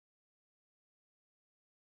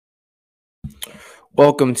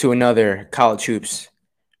Welcome to another College Hoops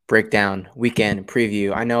breakdown weekend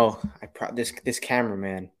preview. I know this camera,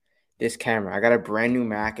 man. This camera. I got a brand new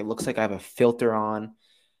Mac. It looks like I have a filter on.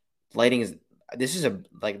 Lighting is this is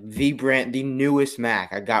the newest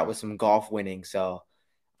Mac I got with some golf winning. So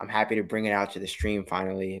I'm happy to bring it out to the stream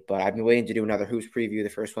finally. But I've been waiting to do another hoops preview. The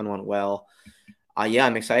first one went well. Yeah,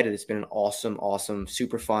 I'm excited. It's been an awesome,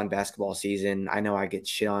 super fun basketball season. I know I get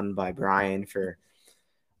shit on by Brian for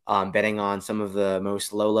betting on some of the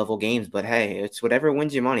most low level games. But hey, it's whatever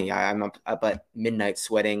wins you money. I'm up at midnight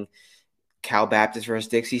sweating Cal Baptist versus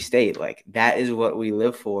Dixie State. Like that is what we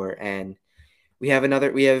live for. And we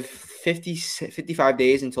have 55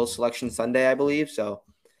 days until Selection Sunday, I believe. So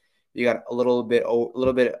you got a little bit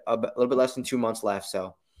less than 2 months left.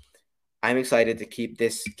 So I'm excited to keep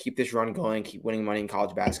this run going, keep winning money in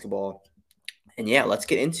college basketball. And yeah, let's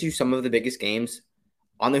get into some of the biggest games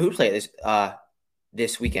on the hoop slate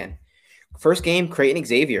this weekend. First game, Creighton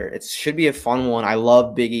Xavier. It should be a fun one. I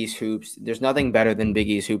love Big East hoops. There's nothing better than Big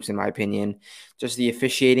East hoops, in my opinion. Just the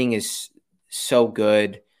officiating is so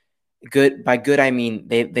good. Good by good, I mean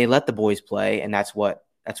they let the boys play, and that's what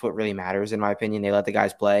really matters, in my opinion. They let the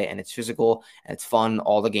guys play, and it's physical and it's fun.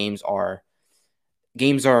 All the games are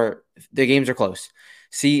close.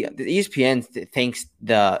 See, the ESPN thinks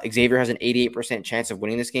the Xavier has an 88% chance of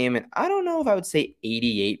winning this game, and I don't know if I would say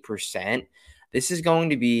 88%. This is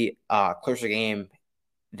going to be a closer game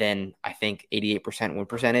than I think 88% win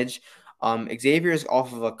percentage. Xavier is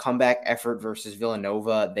off of a comeback effort versus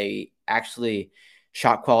Villanova. They actually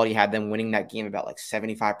shot quality had them winning that game about like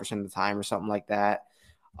 75% of the time or something like that.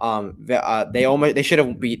 They should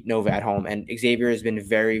have beat Nova at home, and Xavier has been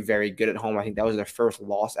very, very good at home. I think that was their first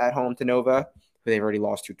loss at home to Nova, who they've already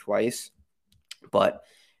lost to twice. But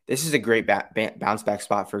this is a great bounce back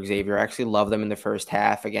spot for Xavier. I actually love them in the first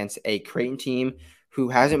half against a Creighton team who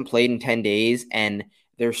hasn't played in 10 days, and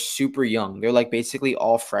they're super young. They're like basically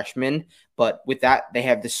all freshmen, but with that, they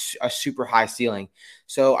have a super high ceiling.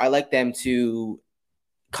 So I like them to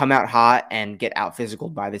come out hot and get out physical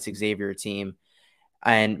by this Xavier team.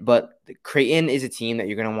 But Creighton is a team that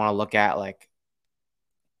you're going to want to look at like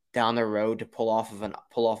down the road to pull off an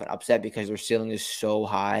upset because their ceiling is so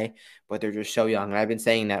high, but they're just so young. And I've been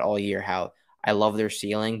saying that all year how I love their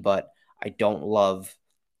ceiling, but I don't love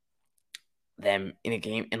them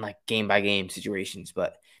in like game by game situations.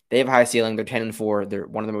 But they have a high ceiling. They're 10-4. They're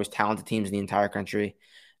one of the most talented teams in the entire country.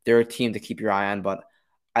 They're a team to keep your eye on. But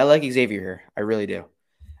I like Xavier here. I really do.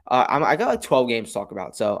 I got like 12 games to talk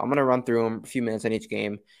about, so I'm gonna run through them a few minutes on each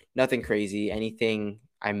game. Nothing crazy. Anything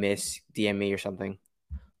I miss, DM me or something.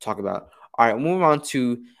 Talk about. All right, we'll move on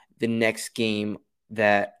to the next game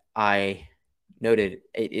that I noted.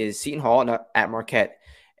 It is Seton Hall at Marquette,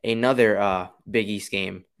 another Big East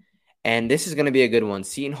game, and this is going to be a good one.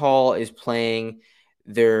 Seton Hall is playing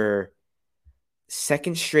their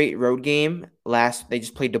second straight road game. They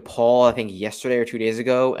just played DePaul, I think yesterday or 2 days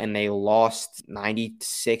ago, and they lost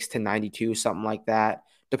 96-92, something like that.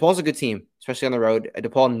 DePaul's a good team, especially on the road.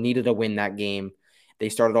 DePaul needed to win that game. They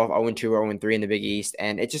started off 0-2 or 0-3 in the Big East,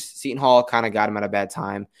 and it just Seton Hall kind of got them at a bad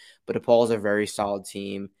time. But DePaul is a very solid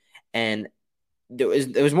team, and there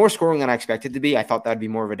was more scoring than I expected to be. I thought that'd be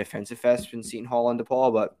more of a defensive fest between Seton Hall and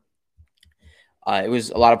DePaul, but it was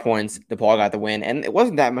a lot of points. DePaul got the win, and it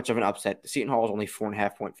wasn't that much of an upset. Seton Hall was only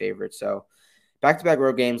 4.5-point favorite. So back-to-back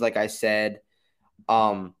road games, like I said.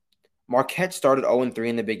 Marquette started 0-3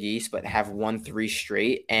 in the Big East, but have won 3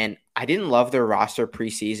 straight. And I didn't love their roster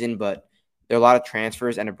preseason, but there are a lot of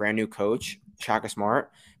transfers and a brand new coach, Shaka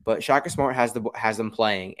Smart. But Shaka Smart has them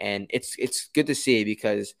playing, and it's good to see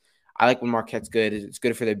because I like when Marquette's good. It's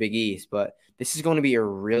good for the Big East, but this is going to be a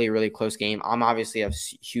really, really close game. I'm obviously a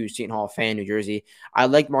huge Seton Hall fan, New Jersey. I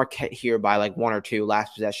like Marquette here by like 1 or 2,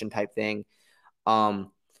 last possession type thing.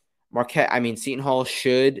 Seton Hall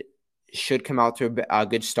should come out to a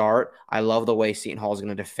good start. I love the way Seton Hall is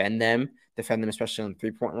going to defend them, especially on the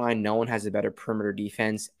three-point line. No one has a better perimeter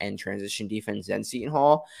defense and transition defense than Seton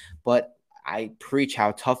Hall, but I preach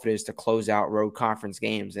how tough it is to close out road conference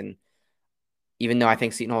games. And even though I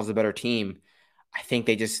think Seton Hall is a better team, I think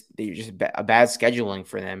they just a bad scheduling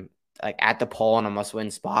for them. Like at DePaul on a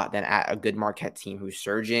must-win spot, then at a good Marquette team who's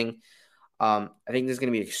surging. I think this is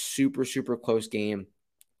going to be a super, super close game,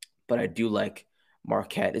 but I do like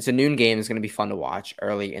Marquette. It's a noon game. It's going to be fun to watch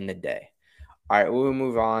early in the day. All right, we'll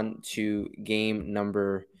move on to game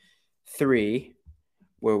number 3,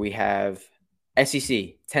 where we have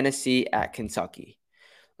SEC, Tennessee at Kentucky.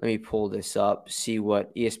 Let me pull this up, see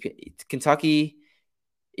what ESPN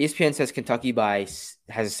says Kentucky has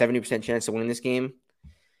a 70% chance of winning this game.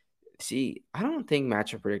 See, I don't think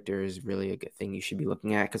matchup predictor is really a good thing you should be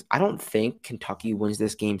looking at because I don't think Kentucky wins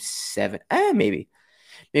this game seven.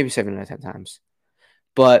 Maybe 7 out of 10 times.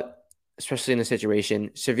 But especially in the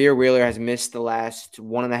situation, Severe Wheeler has missed the last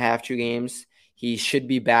 1.5, 2 games. He should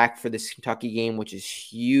be back for this Kentucky game, which is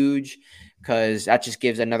huge because that just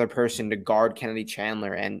gives another person to guard Kennedy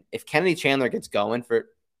Chandler. And if Kennedy Chandler gets going for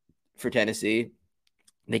Tennessee,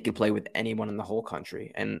 they could play with anyone in the whole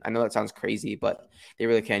country. And I know that sounds crazy, but they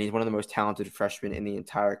really can. He's one of the most talented freshmen in the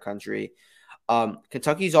entire country.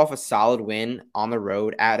 Kentucky's off a solid win on the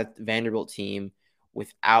road at a Vanderbilt team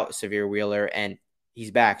without Severe Wheeler, and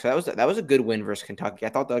he's back. So that was a good win versus Kentucky. I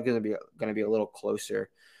thought that was gonna be a little closer.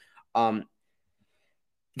 Um,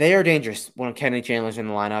 they are dangerous when Kennedy Chandler's in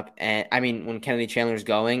the lineup, and I mean when Kennedy Chandler's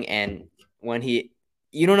going, and when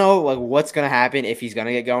you don't know like what's gonna happen if he's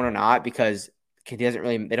gonna get going or not because he doesn't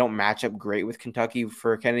really they don't match up great with Kentucky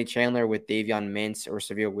for Kennedy Chandler with Davion Mintz or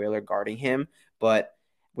Severe Wheeler guarding him, but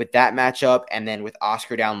with that matchup and then with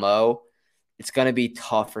Oscar down low, it's gonna be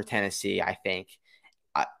tough for Tennessee. I think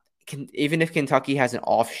even if Kentucky has an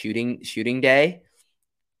off shooting day,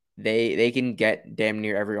 they can get damn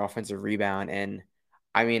near every offensive rebound. And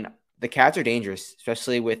I mean, the Cats are dangerous,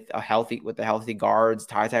 especially with the healthy guards.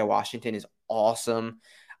 Ty Washington is awesome.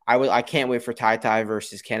 I can't wait for Ty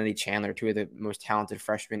versus Kennedy Chandler, two of the most talented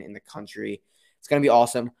freshmen in the country. It's gonna be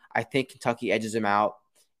awesome. I think Kentucky edges them out.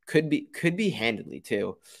 Could be handedly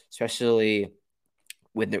too, especially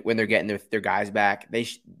when they're getting their guys back.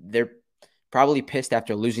 They're probably pissed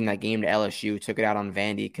after losing that game to LSU. Took it out on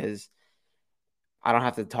Vandy because I don't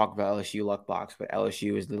have to talk about LSU luck box, but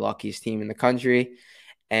LSU is the luckiest team in the country.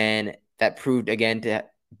 And that proved again to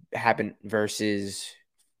happen versus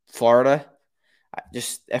Florida.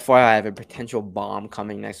 Just FYI, I have a potential bomb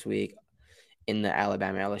coming next week in the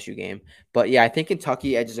Alabama LSU game. But yeah, I think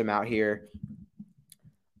Kentucky edges them out here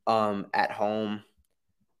at home.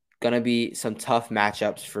 Gonna be some tough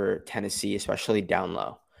matchups for Tennessee, especially down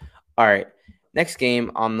low. All right. Next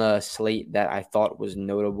game on the slate that I thought was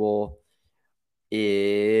notable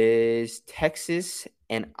is Texas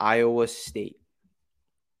and Iowa State.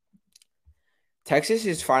 Texas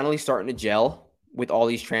is finally starting to gel with all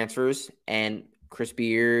these transfers and Chris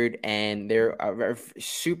Beard, and they're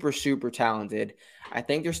super, super talented. I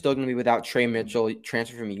think they're still going to be without Trey Mitchell,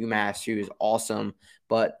 transfer from UMass, who is awesome.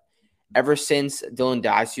 But ever since Dylan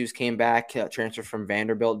Disus came back, transfer from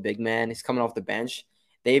Vanderbilt, big man, he's coming off the bench.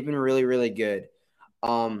 They've been really, really good.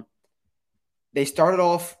 They started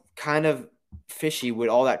off kind of fishy with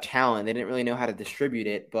all that talent. They didn't really know how to distribute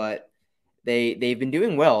it, but they've been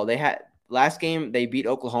doing well. They had last game they beat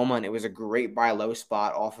Oklahoma, and it was a great buy low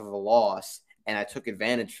spot off of a loss, and I took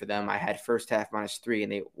advantage for them. I had first half -3,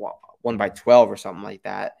 and they won by 12 or something like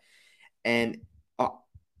that. And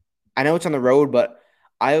I know it's on the road, but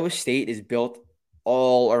Iowa State is built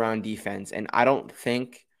all around defense, and I don't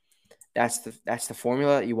think that's the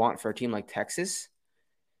formula that you want for a team like Texas.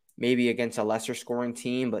 Maybe against a lesser scoring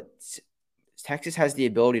team, but Texas has the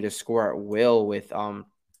ability to score at will with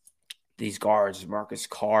these guards, Marcus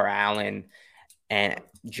Carr, Allen, and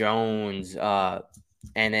Jones.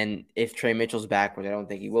 And then if Trey Mitchell's back, which I don't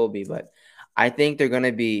think he will be, but I think there's going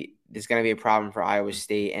to be a problem for Iowa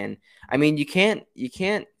State. And I mean, you can't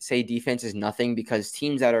say defense is nothing because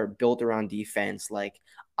teams that are built around defense, like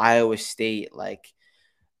Iowa State, like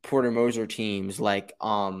Porter Moser teams, like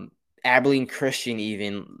Abilene Christian,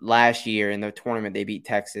 even last year in the tournament, they beat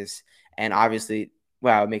Texas. And obviously,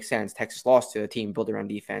 wow, it makes sense. Texas lost to a team built around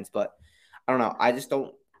defense, but I don't know. I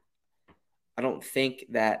don't think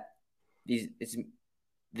that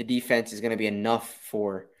the defense is going to be enough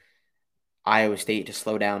for Iowa State to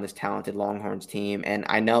slow down this talented Longhorns team. And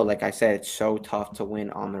I know, like I said, it's so tough to win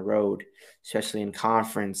on the road, especially in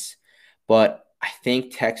conference. But I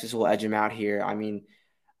think Texas will edge them out here. I mean,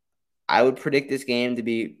 I would predict this game to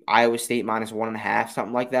be Iowa State -1.5,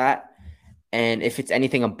 something like that. And if it's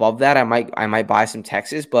anything above that, I might buy some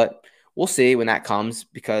Texas, but we'll see when that comes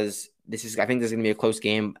because I think this is gonna be a close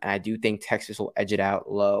game, and I do think Texas will edge it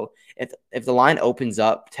out low. If the line opens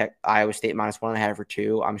up, Iowa State -1.5 or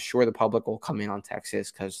 2, I'm sure the public will come in on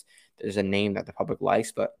Texas because there's a name that the public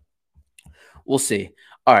likes, but we'll see.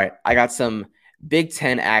 All right, I got some Big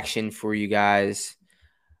Ten action for you guys.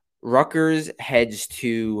 Rutgers heads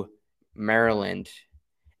to Maryland,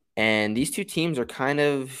 and these two teams are kind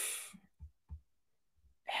of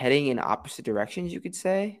heading in opposite directions, you could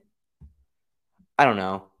say. I don't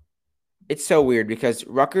know. It's so weird because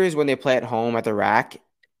Rutgers, when they play at home at the RAC,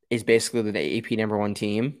 is basically the AP #1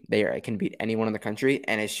 team. Can beat anyone in the country.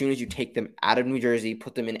 And as soon as you take them out of New Jersey,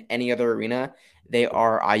 put them in any other arena, they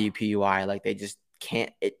are IUPUI. Like they just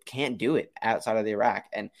can't do it outside of the RAC,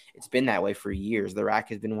 and it's been that way for years. The RAC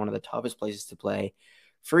has been one of the toughest places to play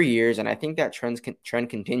for years, and I think that trend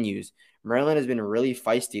continues. Maryland has been really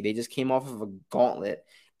feisty. They just came off of a gauntlet.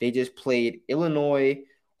 They just played Illinois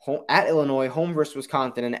at Illinois, home versus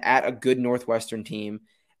Wisconsin, and at a good Northwestern team.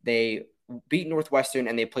 They beat Northwestern,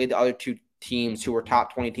 and they played the other two teams who were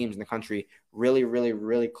top 20 teams in the country really, really,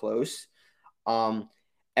 really close.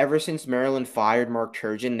 Ever since Maryland fired Mark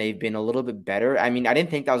Turgeon, they've been a little bit better. I mean, I didn't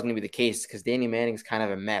think that was going to be the case because Danny Manning's kind of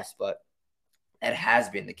a mess, but that has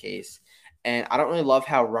been the case. And I don't really love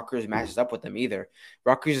how Rutgers matches up with them either.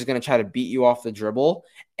 Rutgers is going to try to beat you off the dribble,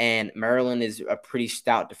 and Maryland is a pretty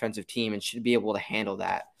stout defensive team and should be able to handle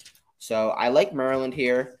that. So I like Maryland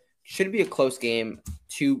here. Should be a close game.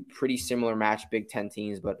 Two pretty similar match Big Ten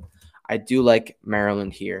teams, but I do like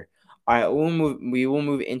Maryland here. All right, we will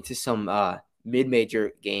move into some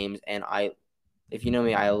mid-major games, and if you know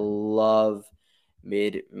me, I love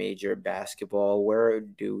mid-major basketball. Where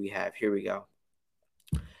do we have? Here we go.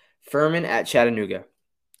 Furman at Chattanooga.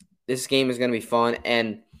 This game is going to be fun,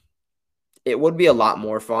 and it would be a lot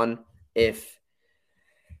more fun if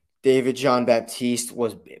David Jean-Baptiste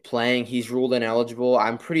was playing. He's ruled ineligible.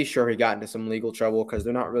 I'm pretty sure he got into some legal trouble because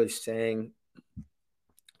they're not really saying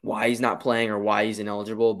why he's not playing or why he's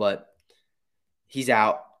ineligible, but he's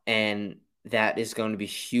out, and that is going to be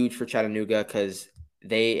huge for Chattanooga because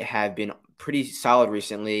they have been pretty solid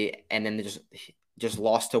recently, and then they just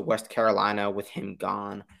lost to West Carolina with him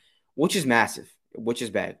gone, which is massive, which is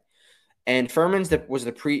bad. And Furman's was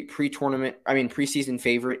the preseason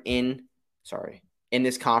favorite in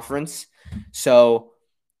this conference. So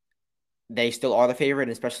they still are the favorite,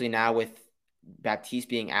 and especially now with Baptiste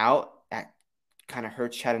being out, that kind of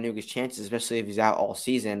hurts Chattanooga's chances, especially if he's out all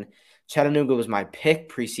season. Chattanooga was my pick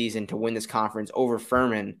preseason to win this conference over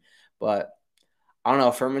Furman, but I don't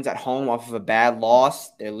know. Furman's at home off of a bad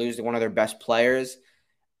loss. They're losing one of their best players.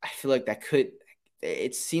 I feel like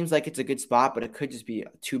it seems like it's a good spot, but it could just be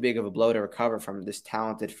too big of a blow to recover from this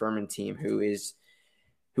talented Furman team who is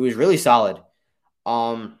really solid.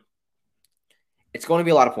 It's going to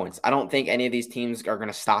be a lot of points. I don't think any of these teams are going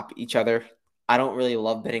to stop each other. I don't really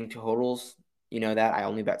love betting totals. You know that. I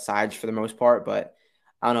only bet sides for the most part, but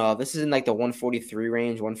I don't know. If this is in like the 143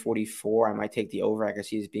 range, 144, I might take the over. I can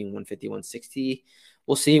see this being 150, 160.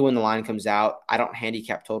 We'll see when the line comes out. I don't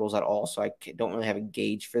handicap totals at all, so I don't really have a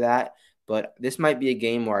gauge for that. But this might be a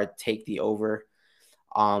game where I take the over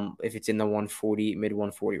if it's in the 140, mid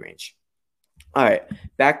 140 range. All right,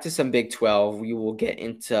 back to some Big 12. We will get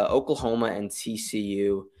into Oklahoma and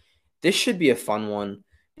TCU. This should be a fun one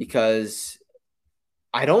because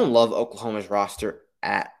I don't love Oklahoma's roster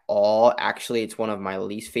at all. Actually, it's one of my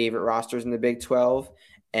least favorite rosters in the Big 12.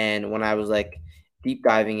 And when I was like deep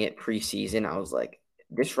diving it preseason, I was like,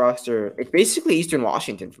 this roster, it's basically Eastern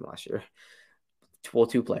Washington from last year. Well,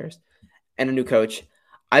 two players and a new coach.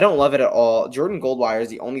 I don't love it at all. Jordan Goldwire is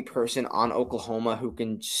the only person on Oklahoma who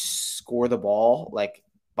can score the ball like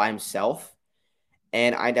by himself.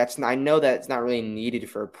 And I know that it's not really needed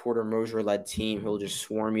for a Porter Moser-led team who will just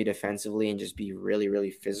swarm you defensively and just be really,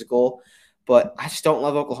 really physical. But I just don't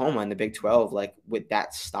love Oklahoma in the Big 12, like with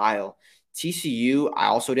that style. TCU, I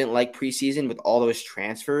also didn't like preseason with all those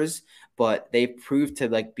transfers, but they proved to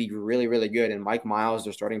like be really, really good. And Mike Miles,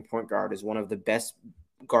 their starting point guard, is one of the best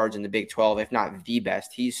guards in the Big 12, if not the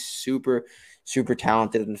best. He's super, super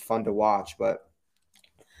talented and fun to watch. But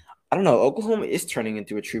I don't know. Oklahoma is turning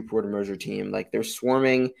into a true Porter Moser team. Like they're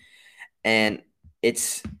swarming, and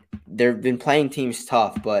they've been playing teams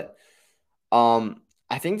tough. But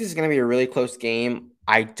I think this is going to be a really close game.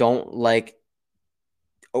 I don't like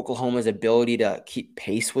Oklahoma's ability to keep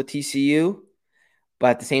pace with TCU.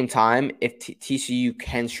 But at the same time, if TCU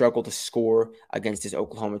can struggle to score against this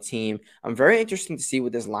Oklahoma team, I'm very interested to see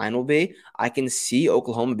what this line will be. I can see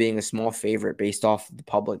Oklahoma being a small favorite based off the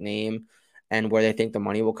public name and where they think the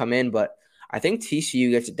money will come in. But I think TCU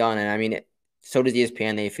gets it done. And I mean, so does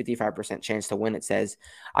ESPN. They have a 55% chance to win, it says.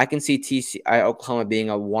 I can see Oklahoma being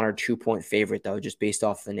a 1 or 2 point favorite, though, just based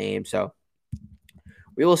off the name. So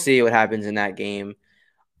we will see what happens in that game.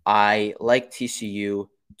 I like TCU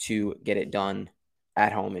to get it done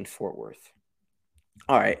at home in Fort Worth.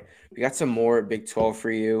 All right, we got some more Big 12 for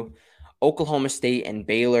you. Oklahoma State and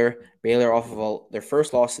Baylor. Baylor off of their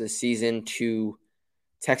first loss of the season to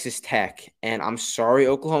Texas Tech. And I'm sorry,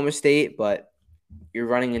 Oklahoma State, but you're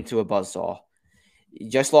running into a buzzsaw. You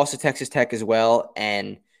just lost to Texas Tech as well.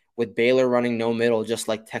 And with Baylor running no middle, just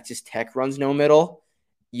like Texas Tech runs no middle,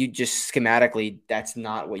 you just schematically, that's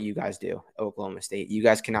not what you guys do, Oklahoma State. You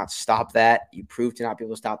guys cannot stop that. You proved to not be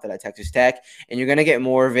able to stop that at Texas Tech, and you're going to get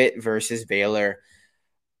more of it versus Baylor.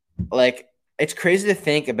 Like, It's crazy to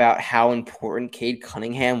think about how important Cade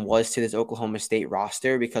Cunningham was to this Oklahoma State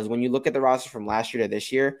roster, because when you look at the roster from last year to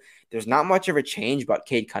this year, there's not much of a change but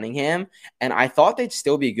Cade Cunningham. And I thought they'd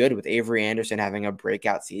still be good with Avery Anderson having a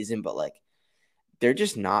breakout season, but like they're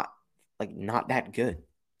just not that good.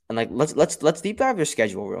 And like let's deep dive their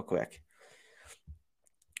schedule real quick.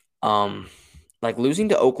 Um like losing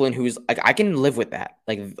to Oakland, who's like I can live with that.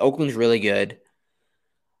 Like Oakland's really good,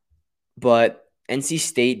 but NC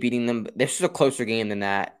State beating them, this was a closer game than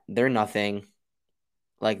that. They're nothing.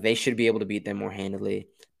 Like they should be able to beat them more handily.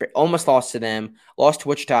 Almost lost to them. Lost to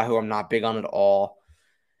Wichita, who I'm not big on at all.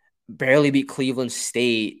 Barely beat Cleveland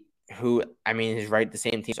State, who I mean is right the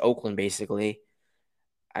same team as Oakland basically.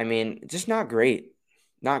 I mean, just not great,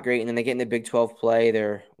 not great. And then they get in the Big 12 play.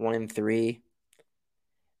 They're 1-3.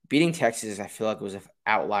 Beating Texas, I feel like it was an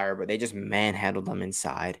outlier, but they just manhandled them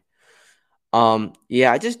inside.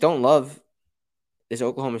 Yeah, I just don't love this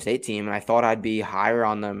Oklahoma State team, and I thought I'd be higher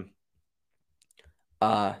on them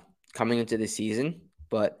uh coming into the season,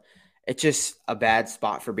 but it's just a bad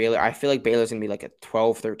spot for Baylor. I feel like Baylor's going to be like a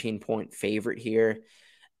 12, 13 point favorite here,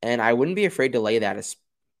 and I wouldn't be afraid to lay that,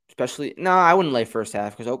 especially no, I wouldn't lay first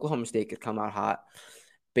half because Oklahoma State could come out hot.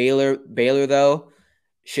 Baylor though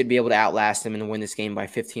should be able to outlast them and win this game by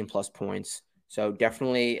 15 plus points. So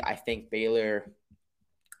definitely I think Baylor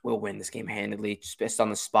will win this game handedly, just based on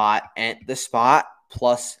the spot, and the spot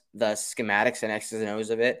plus the schematics and X's and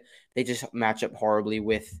O's of it. They just match up horribly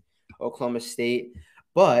with Oklahoma State.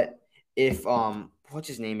 But if what's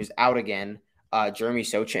his name is out again, Jeremy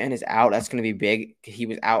Sochan is out, that's going to be big. He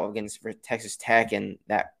was out against Texas Tech, and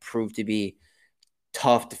that proved to be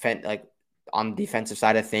tough defense. Like on the defensive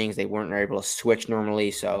side of things, they weren't able to switch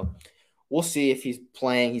normally. So we'll see if he's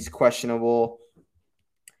playing. He's questionable.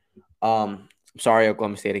 I'm sorry,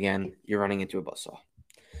 Oklahoma State again. You're running into a buzzsaw.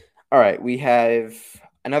 All right, we have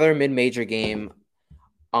another mid-major game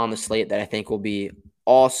on the slate that I think will be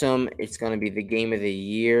awesome. It's going to be the game of the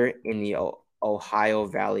year in the Ohio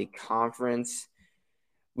Valley Conference.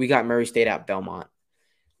 We got Murray State at Belmont.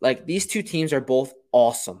 Like these two teams are both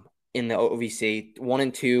awesome in the OVC. 1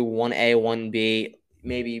 and 2, 1A, 1B,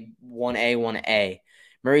 maybe 1A, 1A.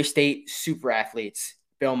 Murray State, super athletes.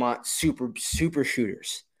 Belmont, super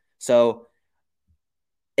shooters. So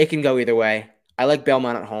it can go either way. I like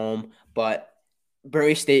Belmont at home, but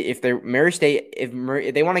Murray State, if they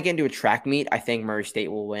want to get into a track meet, I think Murray State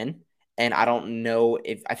will win. And I don't know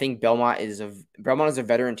if I think Belmont is a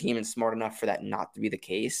veteran team and smart enough for that not to be the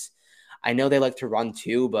case. I know they like to run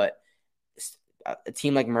too, but a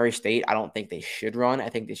team like Murray State, I don't think they should run. I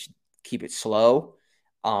think they should keep it slow,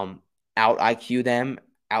 out IQ them,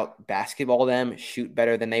 out basketball them, shoot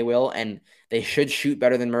better than they will, and they should shoot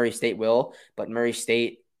better than Murray State will. But Murray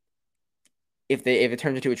State, if it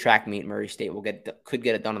turns into a track meet, Murray State could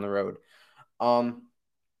get it done on the road.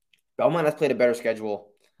 Belmont has played a better schedule,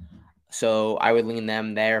 so I would lean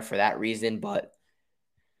them there for that reason. But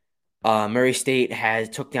Murray State has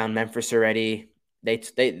took down Memphis already.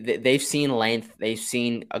 They've seen length. They've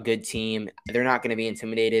seen a good team. They're not going to be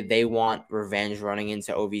intimidated. They want revenge running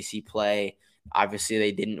into OVC play. Obviously,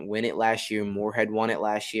 they didn't win it last year. Moorhead won it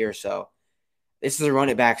last year, so this is a run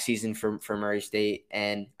it back season for Murray State.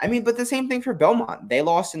 And I mean, but the same thing for Belmont. They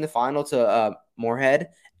lost in the final to Moorhead,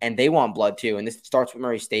 and they want blood too. And this starts with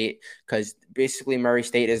Murray State because basically Murray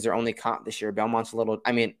State is their only comp this year. Belmont's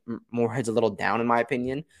Moorhead's a little down in my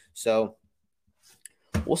opinion. So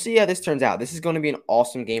we'll see how this turns out. This is going to be an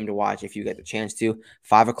awesome game to watch if you get the chance to.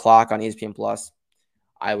 5 o'clock on ESPN Plus.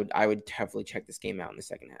 I would definitely check this game out in the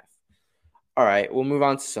second half. All right, we'll move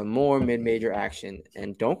on to some more mid-major action.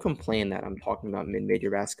 And don't complain that I'm talking about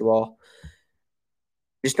mid-major basketball.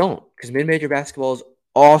 Just don't, because mid-major basketball is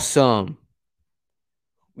awesome.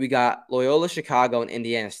 We got Loyola Chicago and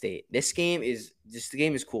Indiana State. The game is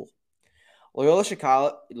cool. Loyola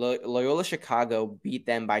Chicago beat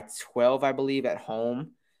them by 12, I believe, at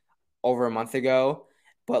home over a month ago.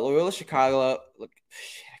 But Loyola Chicago, I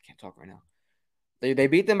can't talk right now. They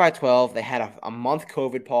beat them by 12. They had a month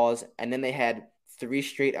COVID pause, and then they had 3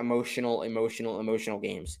 straight emotional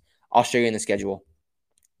games. I'll show you in the schedule.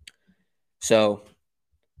 So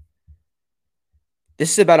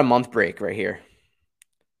this is about a month break right here.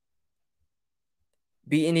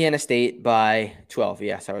 Beat Indiana State by 12.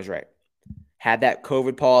 Yes, I was right. Had that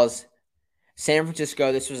COVID pause. San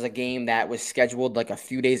Francisco, this was a game that was scheduled like a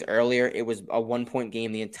few days earlier. It was a 1-point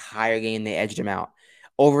game the entire game. They edged them out.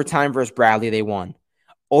 Overtime versus Bradley, they won.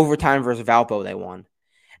 Overtime versus Valpo, they won.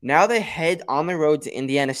 Now they head on the road to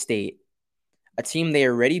Indiana State, a team they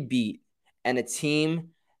already beat, and a team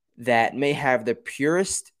that may have the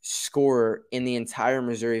purest scorer in the entire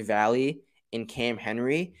Missouri Valley in Cam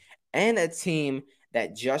Henry. and a team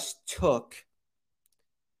that just took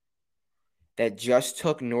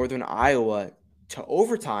Northern Iowa to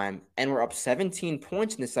overtime and were up 17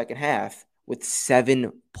 points in the second half with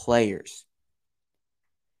 7 players.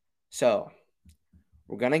 So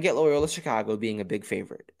we're going to get Loyola Chicago being a big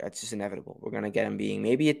favorite. That's just inevitable. We're going to get them being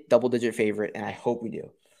maybe a double-digit favorite, and I hope we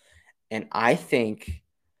do. And I think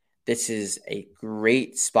this is a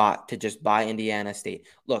great spot to just buy Indiana State.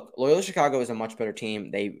 Look, Loyola Chicago is a much better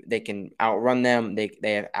team. They can outrun them. They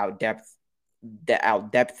have out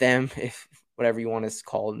depth them, if whatever you want to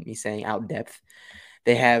call me saying out depth.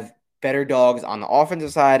 They have better dogs on the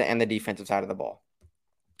offensive side and the defensive side of the ball.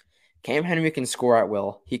 Cam Henry can score at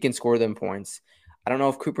will. He can score them points. I don't know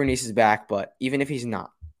if Cooper Neese is back, but even if he's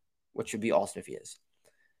not, which would be awesome if he is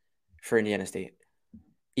for Indiana State,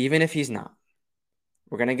 even if he's not,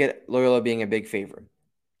 we're going to get Loyola being a big favorite.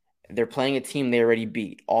 They're playing a team they already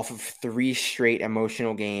beat off of 3 straight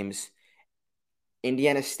emotional games.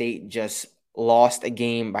 Indiana State just lost a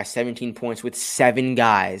game by 17 points with 7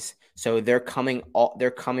 guys. So they're coming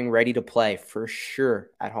ready to play for sure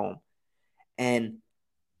at home. And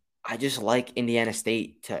I just like Indiana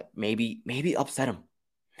State to maybe upset them.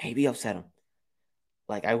 Maybe upset them.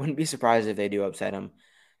 Like, I wouldn't be surprised if they do upset them.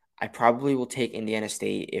 I probably will take Indiana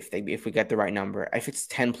State if we get the right number. If it's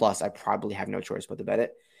 10 plus, I probably have no choice but to bet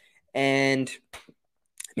it. And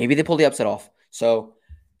maybe they pull the upset off. So,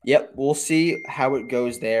 yep, we'll see how it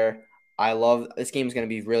goes there. I love this game is going to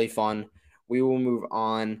be really fun. We will move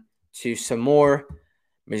on to some more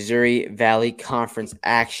Missouri Valley Conference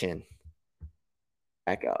action.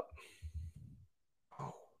 Back up.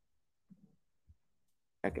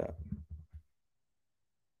 Back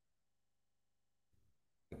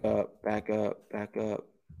up. Back up.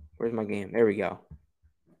 Where's my game? There we go.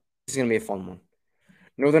 This is going to be a fun one.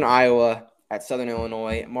 Northern Iowa at Southern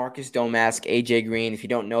Illinois. Marcus Domask, AJ Green. If you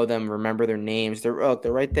don't know them, remember their names. They're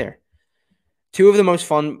right there. 2 of the most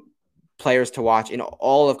fun players to watch in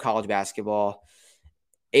all of college basketball.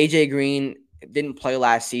 AJ Green didn't play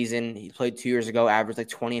last season. He played 2 years ago, averaged like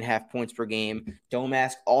 20.5 points per game.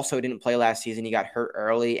 Domask also didn't play last season. He got hurt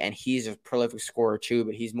early, and he's a prolific scorer too,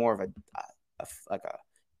 but he's more of a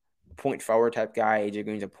point forward type guy. AJ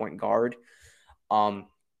Green's a point guard.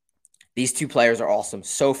 These 2 players are awesome.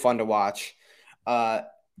 So fun to watch.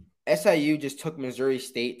 SIU just took Missouri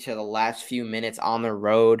State to the last few minutes on the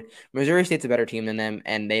road. Missouri State's a better team than them,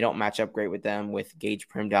 and they don't match up great with them with Gage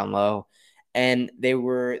Prim down low. And they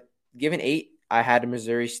were given 8. I had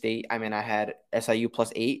Missouri State. I had SIU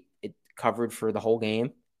plus 8. It covered for the whole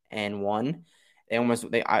game and won.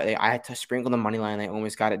 I had to sprinkle the money line. They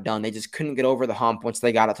almost got it done. They just couldn't get over the hump. Once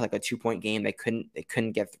they got it to like a 2-point game, they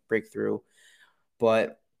couldn't get the breakthrough.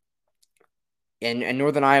 But and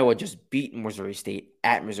Northern Iowa just beat Missouri State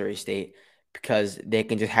at Missouri State because they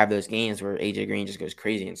can just have those games where AJ Green just goes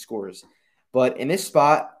crazy and scores. But in this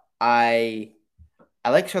spot, I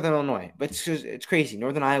like Southern Illinois, but it's crazy.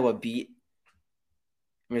 Northern Iowa beat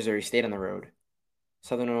Missouri State on the road.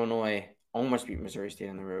 Southern Illinois almost beat Missouri State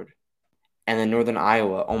on the road. And then Northern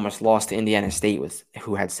Iowa almost lost to Indiana State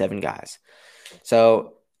who had 7 guys.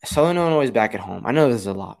 So Southern Illinois is back at home. I know this is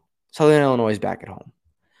a lot. Southern Illinois is back at home.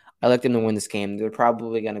 I like them to win this game. They're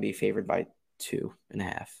probably going to be favored by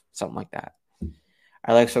 2.5, something like that.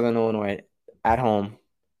 I like Southern Illinois at home.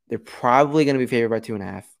 They're probably going to be favored by 2.5.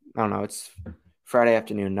 I don't know. It's Friday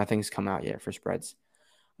afternoon. Nothing's come out yet for spreads.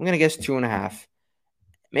 I'm going to guess 2.5,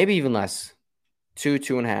 maybe even less.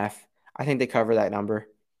 2.5. I think they cover that number.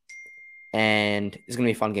 And it's going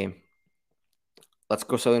to be a fun game. Let's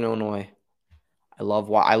go Southern Illinois.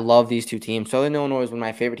 I love these 2 teams. Southern Illinois is one of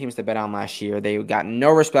my favorite teams to bet on last year. They got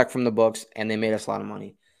no respect from the books, and they made us a lot of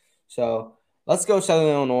money. So let's go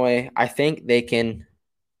Southern Illinois. I think they can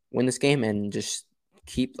win this game and just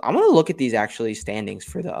keep – I'm going to look at these actually standings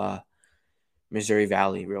for the Missouri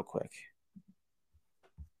Valley real quick.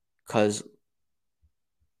 Because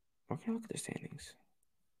 – where can I look at the standings?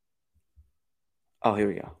 Oh, here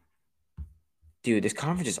we go. Dude, this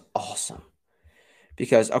conference is awesome.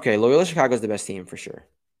 Because, okay, Loyola Chicago is the best team for sure.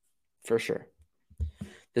 For sure.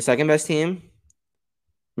 The second best team,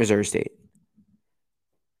 Missouri State.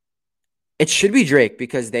 It should be Drake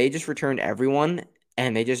because they just returned everyone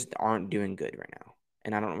and they just aren't doing good right now.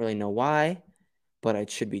 And I don't really know why, but it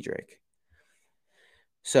should be Drake.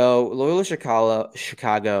 So Loyola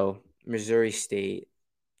Chicago, Missouri State,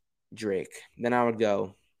 Drake. Then I would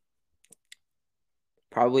go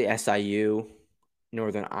probably SIU,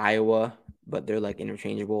 Northern Iowa, but they're like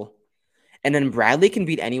interchangeable. And then Bradley can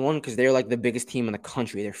beat anyone because they're like the biggest team in the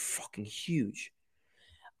country. They're fucking huge.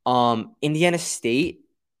 Indiana State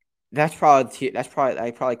I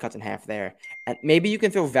probably cuts in half there. And maybe you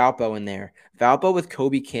can throw Valpo in there. Valpo with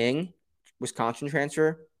Kobe King, Wisconsin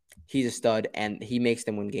transfer. He's a stud, and he makes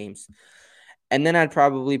them win games. And then I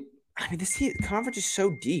mean, conference is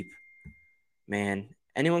so deep, man.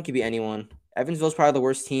 Anyone can be anyone. Evansville's probably the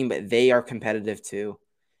worst team, but they are competitive too.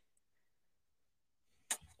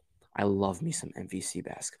 I love me some MVC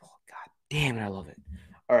basketball. God damn it, I love it.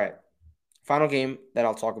 All right, final game that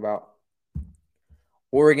I'll talk about.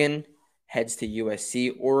 Oregon heads to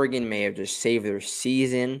USC. Oregon may have just saved their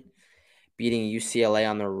season, beating UCLA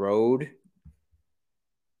on the road,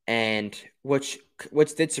 and which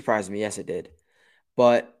did surprise me. Yes, it did,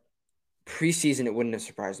 but preseason it wouldn't have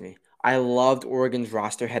surprised me. I loved Oregon's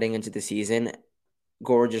roster heading into the season.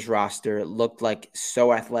 Gorgeous roster. It looked like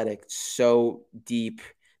so athletic, so deep.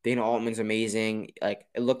 Dana Altman's amazing. Like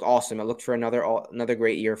it looked awesome. It looked for another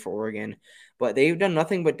great year for Oregon, but they've done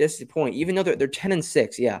nothing but disappoint. Even though they're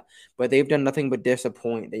 10-6, yeah, but they've done nothing but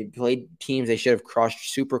disappoint. They played teams they should have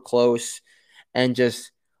crushed super close, and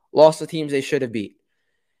just lost the teams they should have beat.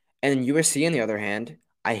 And USC, on the other hand,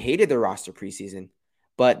 I hated their roster preseason,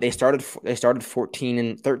 but they started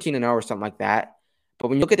 14-13-0 or something like that. But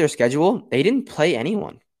when you look at their schedule, they didn't play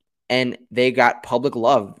anyone, and they got public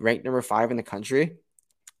love, ranked number 5 in the country.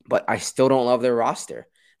 But I still don't love their roster.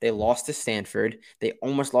 They lost to Stanford. They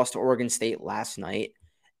almost lost to Oregon State last night,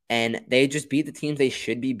 and they just beat the teams they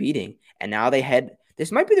should be beating. And now they head.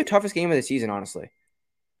 This might be their toughest game of the season, honestly.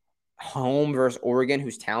 Home versus Oregon,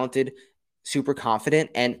 who's talented, super confident,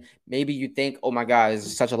 and maybe you think, oh my God, this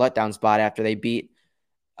is such a letdown spot after they beat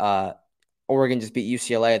Oregon, just beat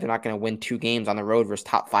UCLA. They're not going to win 2 games on the road versus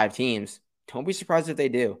top 5 teams. Don't be surprised if they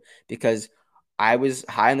do, because I was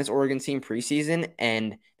high on this Oregon team preseason,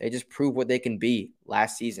 and they just proved what they can be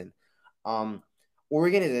last season.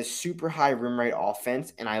 Oregon is a super high rim rate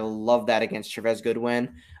offense, and I love that against Trevez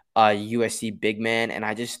Goodwin, USC big man, and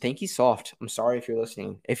I just think he's soft. I'm sorry if you're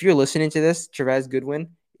listening. If you're listening to this, Trevez Goodwin,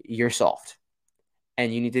 you're soft,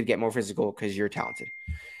 and you need to get more physical because you're talented.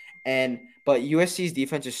 But USC's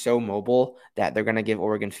defense is so mobile that they're gonna give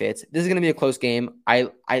Oregon fits. This is gonna be a close game. I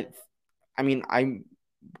mean, I'm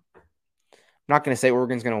not gonna say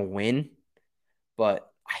Oregon's gonna win, but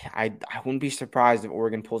I wouldn't be surprised if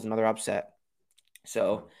Oregon pulls another upset.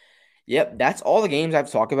 So, yep, that's all the games I have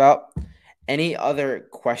to talk about. Any other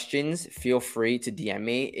questions, feel free to DM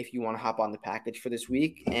me if you want to hop on the package for this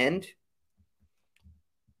week, and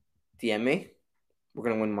DM me. We're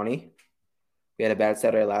going to win money. We had a bad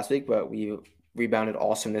Saturday last week, but we rebounded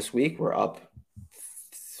awesome this week. We're up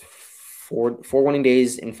four winning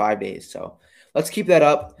days in 5 days. So let's keep that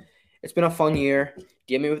up. It's been a fun year.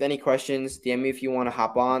 DM me with any questions. DM me if you want to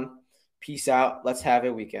hop on. Peace out. Let's have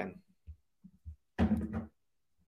a weekend.